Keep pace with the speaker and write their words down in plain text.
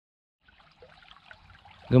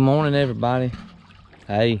Good morning, everybody.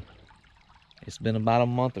 Hey, it's been about a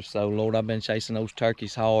month or so. Lord, I've been chasing those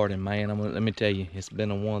turkeys hard, and man, let me tell you, it's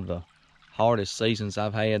been one of the hardest seasons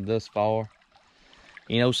I've had thus far.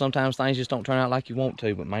 You know, sometimes things just don't turn out like you want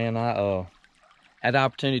to, but man, I had the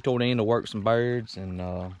opportunity toward the end to work some birds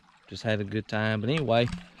and just had a good time. But anyway,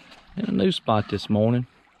 in a new spot this morning.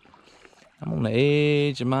 I'm on the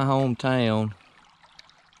edge of my hometown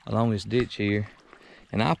along this ditch here,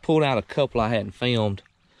 and I pulled out a couple I hadn't filmed.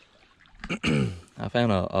 I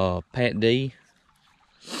found a Pat D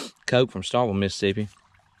Coke from Starkville, Mississippi.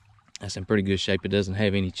 That's in pretty good shape. It doesn't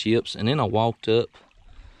have any chips. And then I walked up.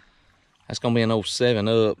 That's gonna be an old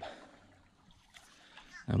 7-Up.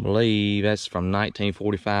 I believe that's from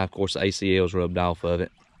 1945. Of course, the ACL's rubbed off of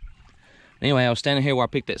it. Anyway, I was standing here where I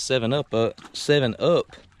picked that 7-Up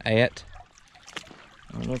at.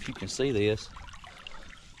 I don't know if you can see this.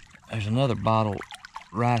 There's another bottle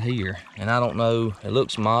right here, and I don't know. It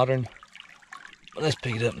looks modern. But let's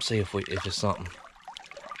pick it up and see if it's something.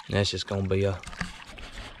 And that's just gonna be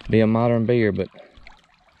a modern beer, but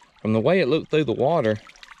from the way it looked through the water,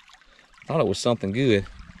 I thought it was something good.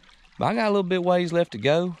 But I got a little bit ways left to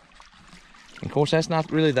go. And of course, that's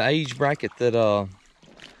not really the age bracket that I'm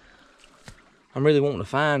really wanting to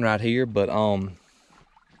find right here, but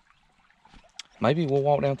maybe we'll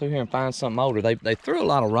walk down through here and find something older. They threw a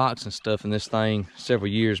lot of rocks and stuff in this thing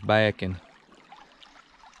several years back, and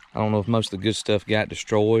I don't know if most of the good stuff got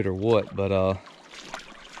destroyed or what, but I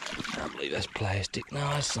believe that's plastic. No,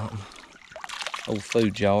 that's something. Old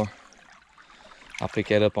food jar. I'll pick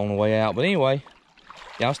that up on the way out. But anyway,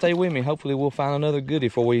 y'all stay with me. Hopefully we'll find another goodie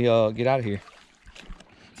before we get out of here.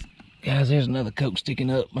 Guys, there's another Coke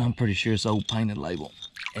sticking up. I'm pretty sure it's old painted label.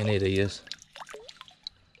 And it is.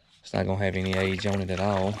 It's not gonna have any age on it at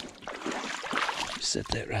all. Set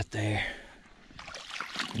that right there.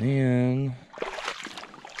 And then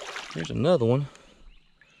here's another one.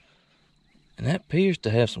 And that appears to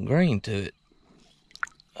have some green to it.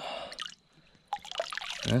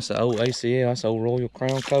 And that's the old ACL, that's the old Royal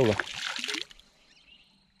Crown Cola.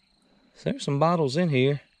 So there's some bottles in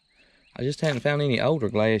here. I just haven't found any older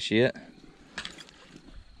glass yet.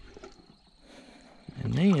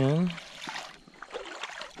 And then,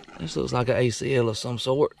 this looks like an ACL of some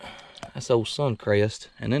sort. That's old Suncrest.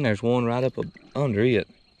 And then there's one right up under it.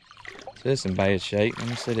 So it's in bad shape. Let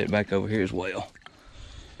me set it back over here as well.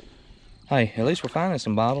 Hey, at least we're finding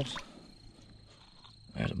some bottles.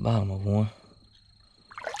 There's the bottom of one.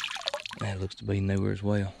 That looks to be newer as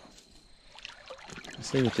well.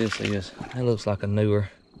 Let's see what this is. That looks like a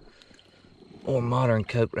newer, more modern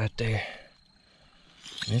Coke right there.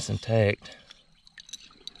 And it's intact.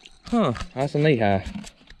 Huh, that's a knee-high.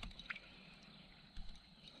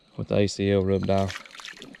 With the ACL rubbed off.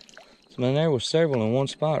 So man, there was several in one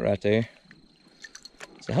spot right there.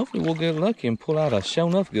 So hopefully we'll get lucky and pull out a sure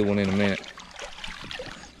enough good one in a minute.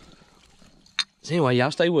 So anyway,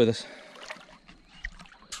 y'all stay with us.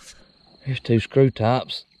 Here's two screw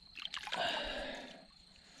tops.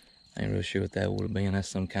 I ain't really sure what that would have been. That's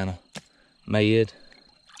some kind of med.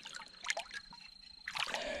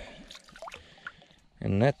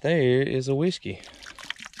 And that there is a whiskey.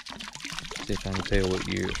 See if I can tell what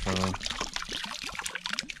year it's from.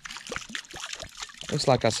 Looks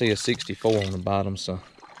like I see a 64 on the bottom, so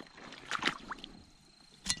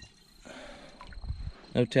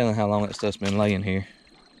no telling how long that stuff's been laying here.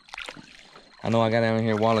 I know I got down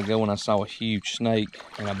here a while ago when I saw a huge snake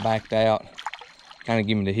and I backed out. Kind of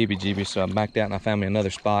gave me the heebie-jeebies, so I backed out and I found me another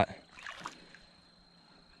spot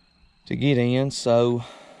to get in. So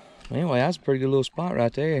anyway, that's a pretty good little spot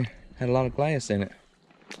right there. Had a lot of glass in it.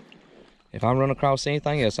 If I run across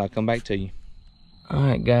anything else, I'll come back to you.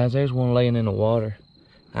 Alright guys, there's one laying in the water.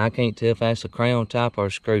 I can't tell if that's a crown type or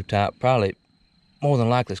a screw type. Probably, more than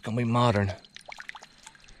likely, it's gonna be modern.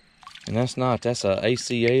 And that's not, that's a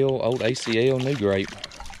ACL, old ACL new grape.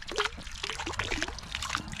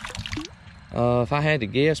 If I had to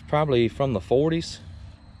guess, probably from the 40s.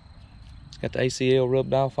 It's got the ACL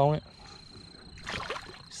rubbed off on it.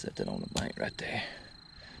 Set that on the bank right there.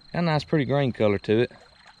 Got a nice pretty green color to it.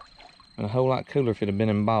 And a whole lot cooler if it had been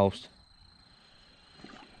embossed.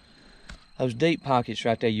 Those deep pockets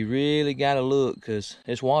right there, you really gotta look, because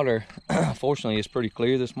this water, fortunately, is pretty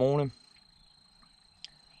clear this morning.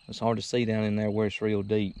 It's hard to see down in there where it's real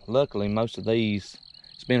deep. Luckily, most of these,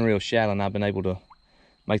 it's been real shallow and I've been able to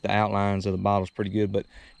make the outlines of the bottles pretty good. But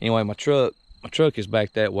anyway, my truck is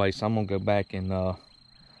back that way, so I'm gonna go back and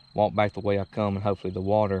walk back the way I come, and hopefully the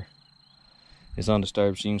water is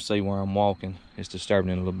undisturbed so you can see where I'm walking. It's disturbing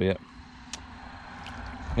it a little bit.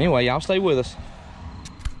 Anyway, y'all stay with us.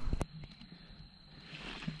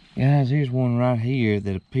 Guys, here's one right here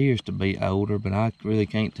that appears to be older, but I really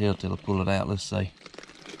can't tell till I pull it out. Let's see.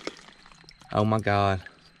 Oh my God.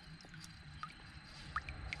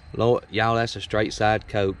 Lord, y'all, that's a straight side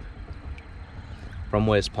cope from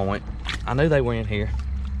West Point. I knew they were in here.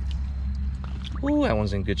 Ooh, that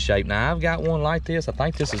one's in good shape. Now, I've got one like this. I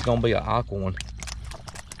think this is gonna be an aqua one.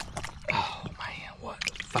 Oh man, what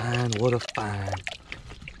a find, what a find.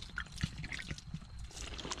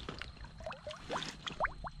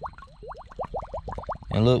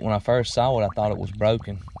 And look, when I first saw it, I thought it was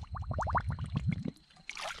broken.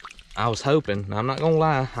 I was hoping, I'm not gonna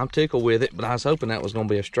lie, I'm tickled with it, but I was hoping that was gonna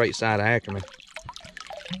be a straight side Ackerman.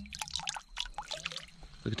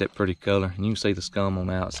 Look at that pretty color, and you can see the scum on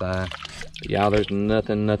the outside. But y'all, there's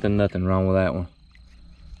nothing wrong with that one.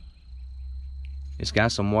 It's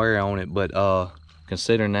got some wear on it, but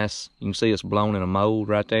considering that's, you can see it's blown in a mold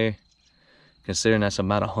right there. Considering that's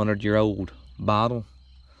about 100-year-old bottle,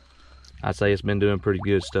 I'd say it's been doing pretty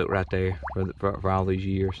good stuck right there for all these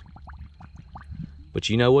years. But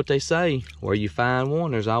you know what they say, where you find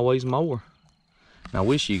one, there's always more. And I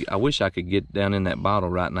wish I could get down in that bottle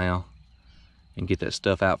right now and get that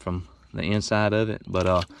stuff out from the inside of it. But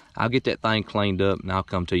I'll get that thing cleaned up and I'll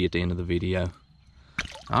come to you at the end of the video.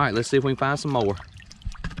 All right, let's see if we can find some more.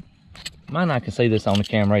 Might not can see this on the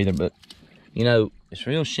camera either, but you know, it's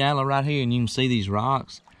real shallow right here, and you can see these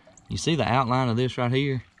rocks. You see the outline of this right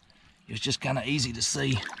here? It's just kind of easy to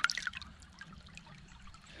see.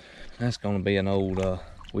 That's gonna be an old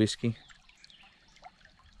whiskey.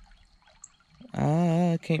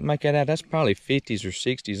 I can't make that out. That's probably 50s or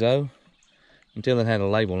 60s though, until it had a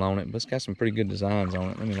label on it. But it's got some pretty good designs on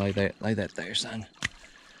it. Let me lay that there, son.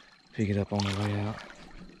 Pick it up on the way out.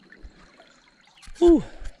 Whew,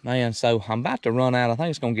 man. So I'm about to run out. I think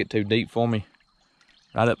it's gonna get too deep for me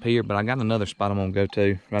right up here. But I got another spot I'm gonna go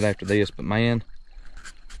to right after this. But man,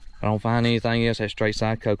 if I don't find anything else, that straight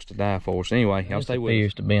side coke's to die for. So anyway, y'all stay with us.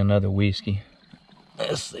 Appears to be another whiskey.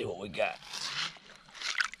 Let's see what we got.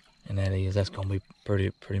 And that's gonna be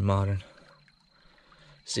pretty modern.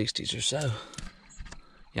 60s or so.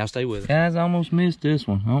 Y'all stay with us. Guys, I almost missed this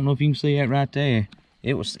one. I don't know if you can see that right there.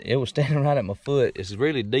 It was standing right at my foot. It's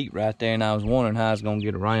really deep right there, and I was wondering how I was gonna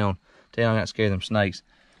get around. Tell you, I got scared of them snakes.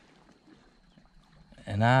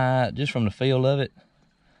 And just from the feel of it,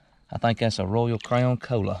 I think that's a Royal Crown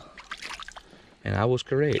Cola. And I was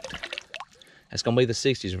correct. That's gonna be the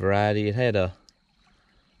 60s variety. It had you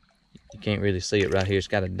can't really see it right here. It's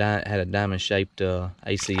got had a diamond shaped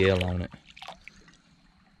ACL on it.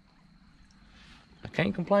 I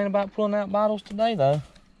can't complain about pulling out bottles today though.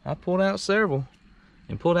 I pulled out several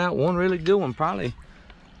and pulled out one really good one. Probably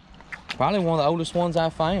one of the oldest ones I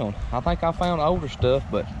found. I think I found older stuff,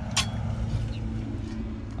 but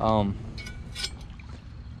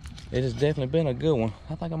it has definitely been a good one.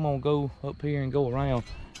 I think I'm gonna go up here and go around.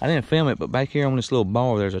 I didn't film it, but back here on this little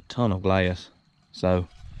bar, there's a ton of glass. So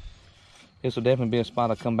this will definitely be a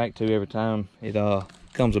spot I come back to every time it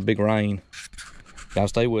comes a big rain. Y'all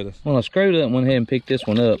stay with us. Well, I screwed up and went ahead and picked this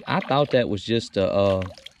one up. I thought that was just a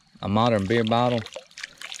modern beer bottle,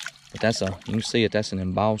 but you can see it, that's an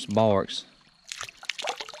embossed Barks.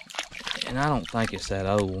 And I don't think it's that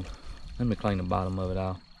old. Let me clean the bottom of it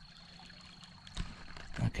off.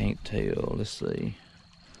 I can't tell, let's see.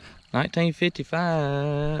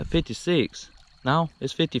 1955, 56. No,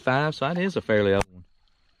 it's 55, so that is a fairly old one.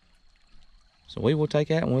 So we will take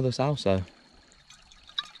that one with us also.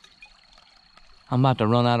 I'm about to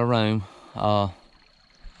run out of room. But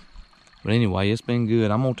anyway, it's been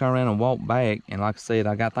good. I'm gonna turn around and walk back, and like I said,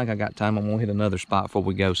 I think I got time. I'm gonna hit another spot before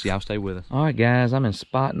we go, so y'all stay with us. All right, guys, I'm in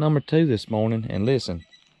spot number 2 this morning, and listen,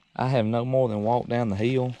 I have no more than walked down the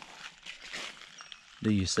hill. Do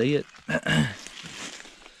you see it?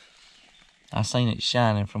 I seen it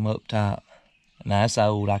shining from up top. Now that's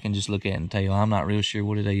old. I can just look at it and tell. I'm not real sure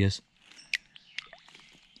what it is.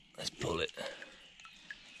 Let's pull it.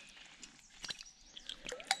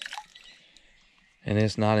 And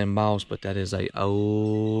it's not embossed, but that is a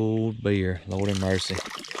old beer. Lord have mercy.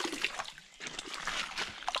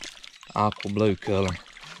 Aqua blue color.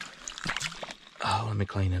 Oh, let me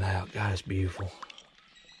clean it out. God, it's beautiful.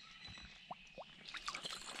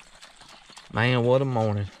 Man, what a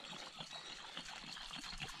morning.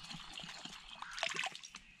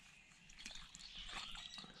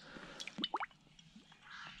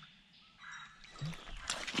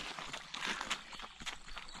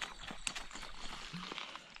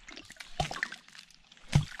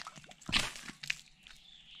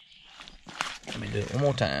 Let me do it one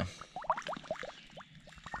more time.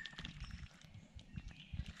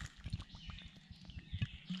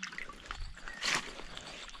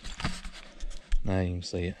 Now you can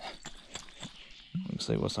see it. You can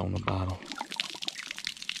see what's on the bottom.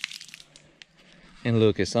 And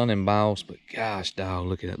look, it's unembossed, but gosh, dog,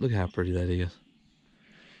 look at that. Look how pretty that is.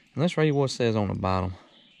 And let's read what it says on the bottom.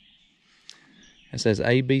 It says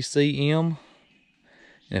ABCM.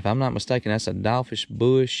 And if I'm not mistaken, that's a Dogfish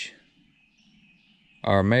Bush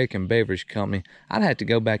or American Beverage Company. I'd have to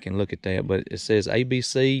go back and look at that, but it says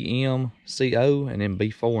ABCMCO and then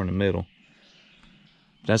B4 in the middle.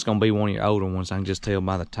 That's going to be one of your older ones. I can just tell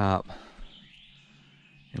by the top.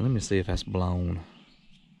 And let me see if that's blown.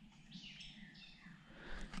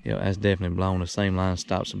 Yeah, that's definitely blown. The same line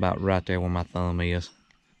stops about right there where my thumb is.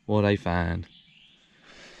 What they find.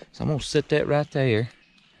 So I'm going to sit that right there.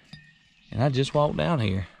 And I just walked down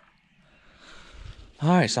here.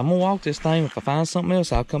 Alright, so I'm going to walk this thing. If I find something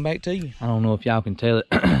else, I'll come back to you. I don't know if y'all can tell it.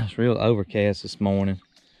 It's real overcast this morning.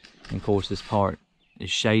 And of course, this part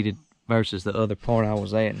is shaded versus the other part I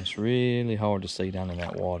was at. And it's really hard to see down in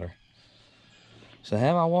that water. So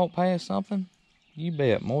have I walked past something? You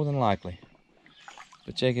bet, more than likely.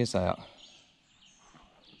 But check this out.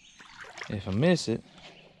 If I miss it,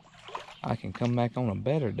 I can come back on a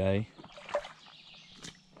better day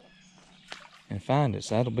and find it.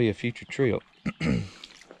 So that'll be a future trip.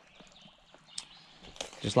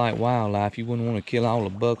 Just like wildlife, you wouldn't want to kill all the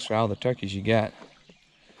bucks or all the turkeys you got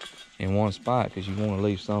in one spot because you want to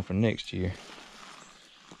leave some for next year.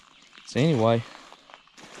 So anyway,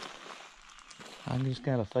 I just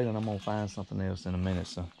got a feeling I'm going to find something else in a minute,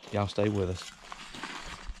 so y'all stay with us.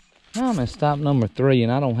 Now I'm at stop number 3,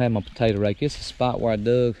 and I don't have my potato rake. It's a spot where I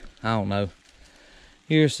dug, I don't know,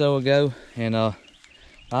 a year or so ago, and a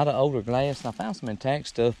lot of older glass, and I found some intact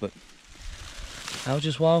stuff, but I was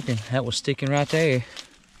just walking. That was sticking right there,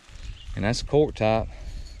 and that's a cork top.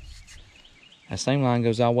 That same line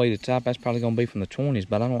goes all the way to the top. That's probably going to be from the 20s,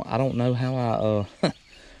 but I don't know how I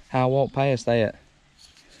how I walked past that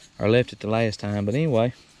or left it the last time. But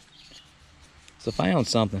anyway, so found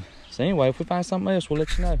something. So anyway, if we find something else, we'll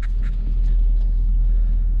let you know.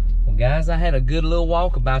 Well, guys, I had a good little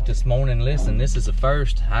walkabout this morning. Listen, this is the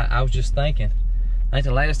first. I was just thinking. I think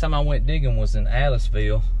the last time I went digging was in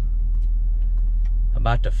Aliceville.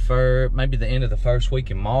 About maybe the end of the first week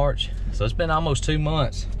in March. So it's been almost 2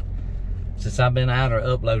 months since I've been out or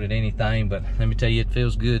uploaded anything. But let me tell you, it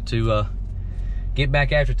feels good to get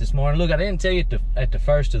back after it this morning. Look, I didn't tell you at the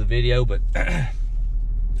first of the video, but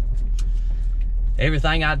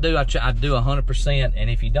everything I do, I do 100%. And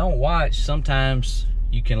if you don't watch, sometimes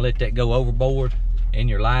you can let that go overboard in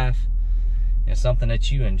your life. And something that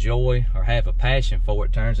you enjoy or have a passion for,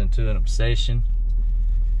 it turns into an obsession.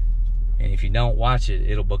 And if you don't watch it,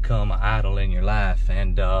 it'll become an idol in your life.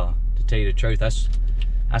 And to tell you the truth, that's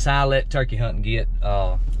how I let turkey hunting get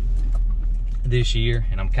this year.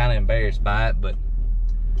 And I'm kind of embarrassed by it, but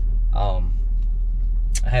I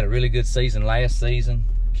had a really good season last season.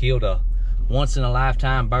 Killed a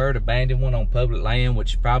once-in-a-lifetime bird, abandoned one on public land,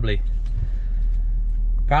 which probably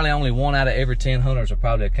only 1 out of every 10 hunters will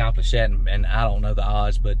probably accomplish that. And I don't know the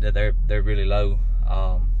odds, but they're really low.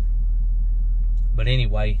 But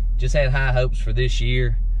anyway, just had high hopes for this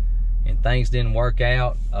year, and things didn't work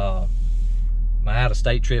out. My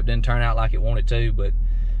out-of-state trip didn't turn out like it wanted to, but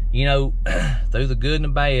you know, through the good and the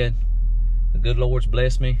bad, the good Lord's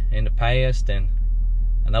blessed me in the past, and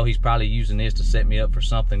I know He's probably using this to set me up for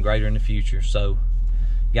something greater in the future. So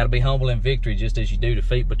you got to be humble in victory just as you do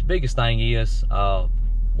defeat. But the biggest thing is,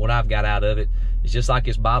 what I've got out of it is just like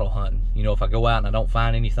it's bottle hunting. You know, if I go out and I don't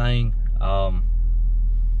find anything,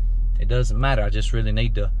 it doesn't matter. I just really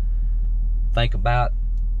need to think about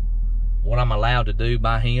what I'm allowed to do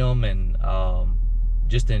by Him, and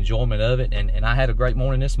just the enjoyment of it. And I had a great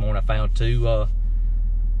morning this morning. I found two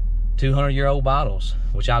 200-year-old bottles,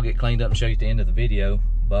 which I'll get cleaned up and show you at the end of the video.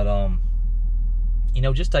 But you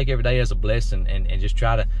know, just take every day as a blessing, and just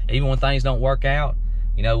try to, even when things don't work out,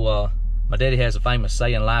 you know, my daddy has a famous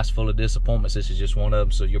saying, life's full of disappointments. This is just one of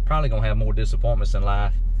them. So you're probably gonna have more disappointments in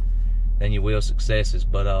life than you will successes,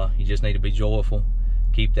 but you just need to be joyful,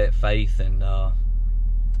 keep that faith, and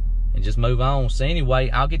just move on. So anyway,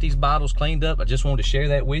 I'll get these bottles cleaned up. I just wanted to share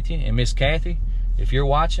that with you. And Miss Kathy, if you're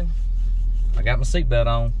watching, I got my seatbelt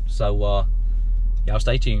on, so y'all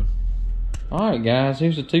stay tuned. All right, guys,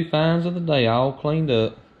 here's the 2 finds of the day, all cleaned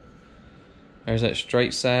up. There's that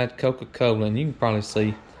straight side Coca-Cola, and you can probably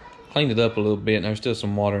see, cleaned it up a little bit, and there's still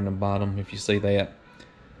some water in the bottom if you see that.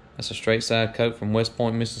 That's a straight side Coke from West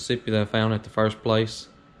Point, Mississippi that I found at the first place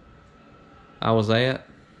I was at.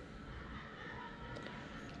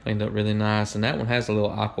 Cleaned up really nice, and that one has a little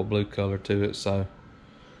aqua blue color to it, so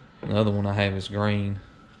the other one I have is green.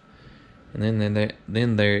 And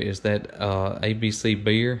then there is that ABC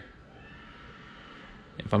beer.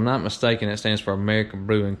 If I'm not mistaken, that stands for American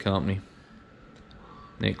Brewing Company.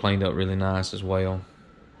 And it cleaned up really nice as well.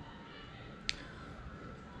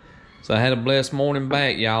 So I had a blessed morning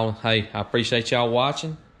back, y'all. Hey, I appreciate y'all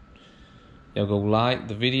watching. Y'all go like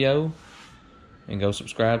the video and go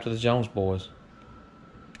subscribe to the Jones Boys.